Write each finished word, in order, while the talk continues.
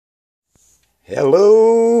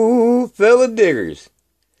Hello, fellow diggers.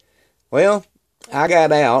 Well, I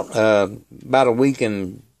got out about a week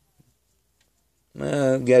and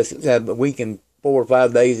I guess a week and 4 or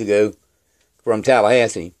 5 days ago from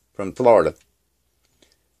Tallahassee, from Florida.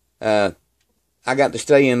 I got to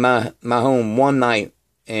stay in my home one night,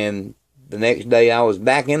 and the next day I was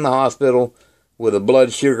back in the hospital with a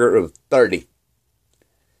blood sugar of 30.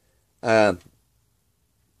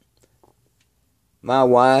 My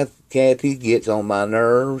wife, Kathy, gets on my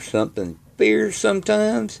nerves, something fierce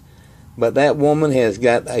sometimes, but that woman has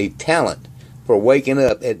got a talent for waking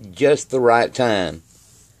up at just the right time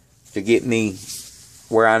to get me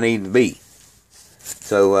where I need to be.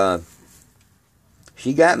 So,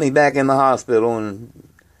 she got me back in the hospital, and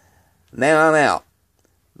now I'm out.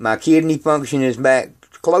 My kidney function is back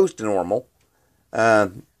close to normal.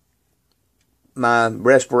 My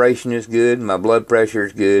respiration is good. My blood pressure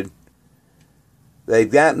is good.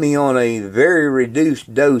 They've got me on a very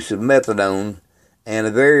reduced dose of methadone and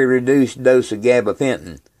a very reduced dose of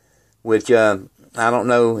gabapentin, which I don't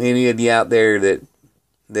know any of you out there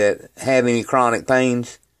that have any chronic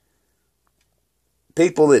pains.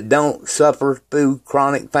 People that don't suffer through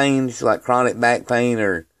chronic pains, like chronic back pain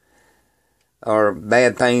or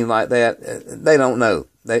bad pain like that, they don't know.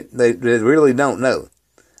 They really don't know.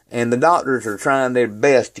 And the doctors are trying their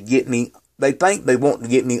best to get me, they think they want to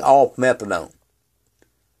get me off methadone.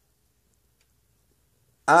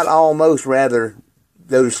 I'd almost rather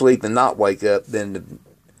go to sleep and not wake up than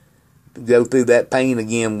to go through that pain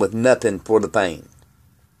again with nothing for the pain.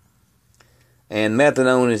 And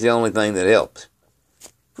methadone is the only thing that helps.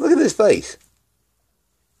 Look at this face.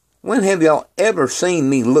 When have y'all ever seen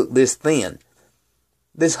me look this thin?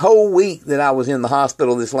 This whole week that I was in the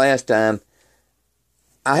hospital this last time,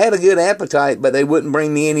 I had a good appetite, but they wouldn't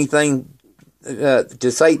bring me anything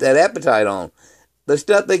to sate that appetite on. The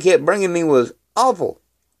stuff they kept bringing me was awful.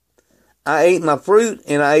 I ate my fruit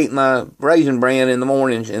and I ate my Raisin Bran in the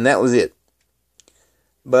mornings, and that was it.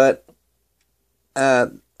 But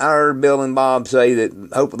I heard Bill and Bob say that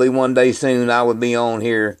hopefully one day soon I would be on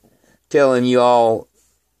here telling you all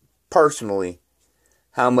personally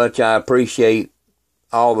how much I appreciate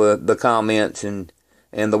all the comments and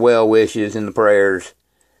the well wishes and the prayers.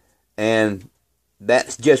 And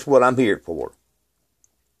that's just what I'm here for.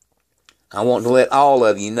 I want to let all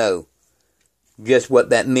of you know just what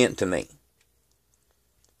that meant to me.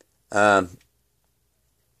 Bill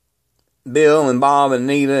and Bob and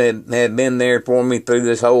Nita had been there for me through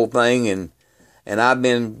this whole thing, and I've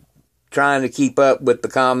been trying to keep up with the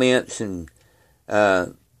comments and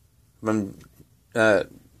from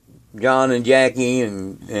John and Jackie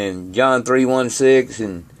and John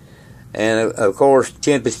 316 and of course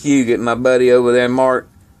Tempest Fugit, my buddy over there, Mark.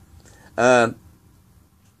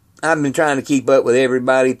 I've been trying to keep up with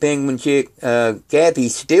everybody. Penguin Chick,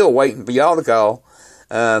 Kathy's still waiting for y'all to call.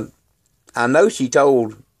 I know she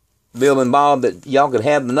told Bill and Bob that y'all could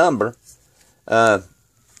have the number. And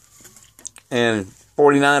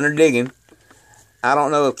 49er digging. I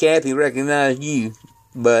don't know if Kathy recognized you,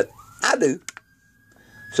 but I do.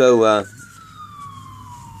 So,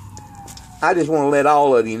 I just want to let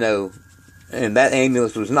all of you know, and that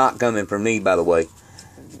ambulance was not coming from me, by the way.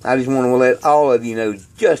 I just want to let all of you know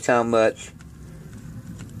just how much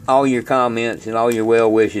all your comments and all your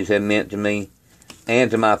well wishes have meant to me and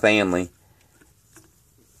to my family.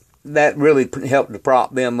 That really helped to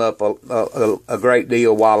prop them up a great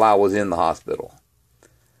deal while I was in the hospital.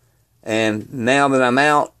 And now that I'm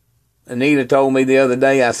out, Anita told me the other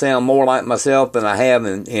day I sound more like myself than I have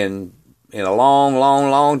in a long, long,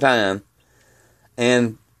 long time.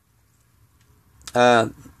 And I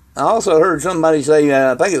also heard somebody say,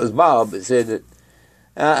 I think it was Bob, that said that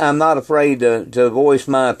I'm not afraid to voice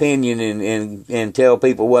my opinion and tell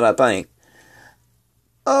people what I think.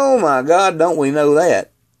 Oh my God, don't we know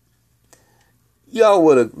that? Y'all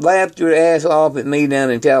would have laughed your ass off at me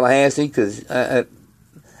down in Tallahassee, because I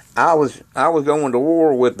was going to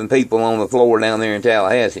war with the people on the floor down there in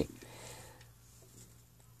Tallahassee.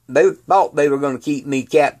 They thought they were going to keep me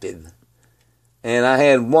captive. And I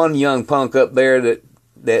had one young punk up there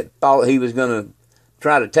that thought he was going to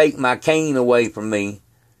try to take my cane away from me.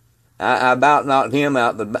 I about knocked him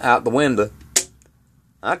out the window.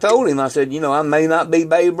 I told him, I said, I may not be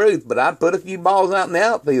Babe Ruth, but I put a few balls out in the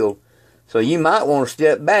outfield. So you might want to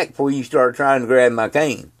step back before you start trying to grab my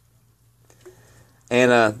cane.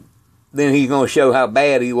 And then he's going to show how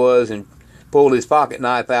bad he was and pulled his pocket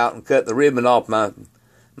knife out and cut the ribbon off my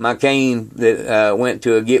cane that went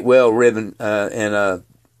to a get well ribbon and a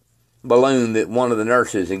balloon that one of the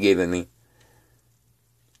nurses had given me.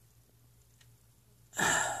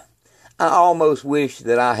 I almost wish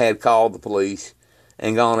that I had called the police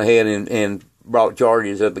and gone ahead and brought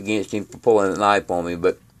charges up against him for pulling a knife on me,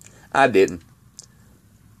 but I didn't.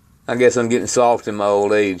 I guess I'm getting soft in my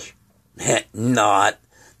old age. Not.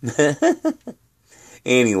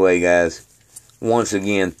 Anyway, guys, once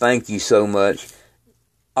again, thank you so much.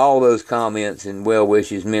 All those comments and well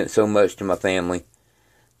wishes meant so much to my family,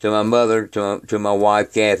 to my mother, to my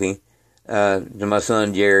wife, Kathy, to my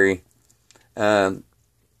son, Jerry.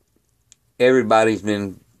 Everybody's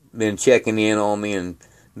been checking in on me, and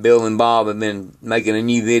Bill and Bob have been making a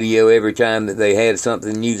new video every time that they had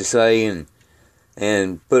something new to say,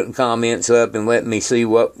 and putting comments up and letting me see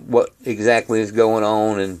what exactly is going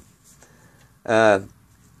on. And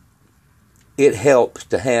it helps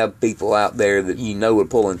to have people out there that you know are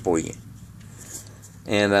pulling for you.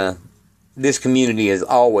 And this community has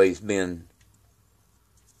always been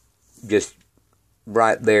just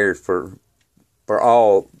right there for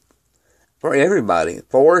everybody.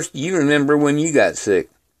 Forrest, you remember when you got sick,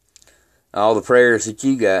 all the prayers that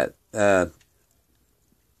you got.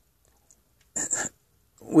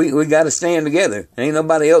 We got to stand together. Ain't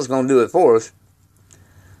nobody else gonna do it for us.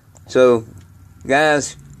 So,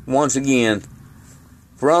 guys, once again,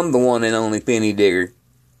 from the one and only Penny Digger,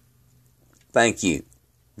 thank you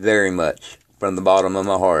very much from the bottom of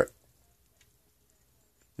my heart.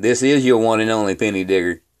 This is your one and only Penny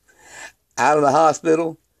Digger, out of the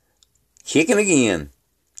hospital, kicking again.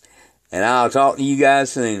 And I'll talk to you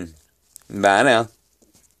guys soon. Bye now.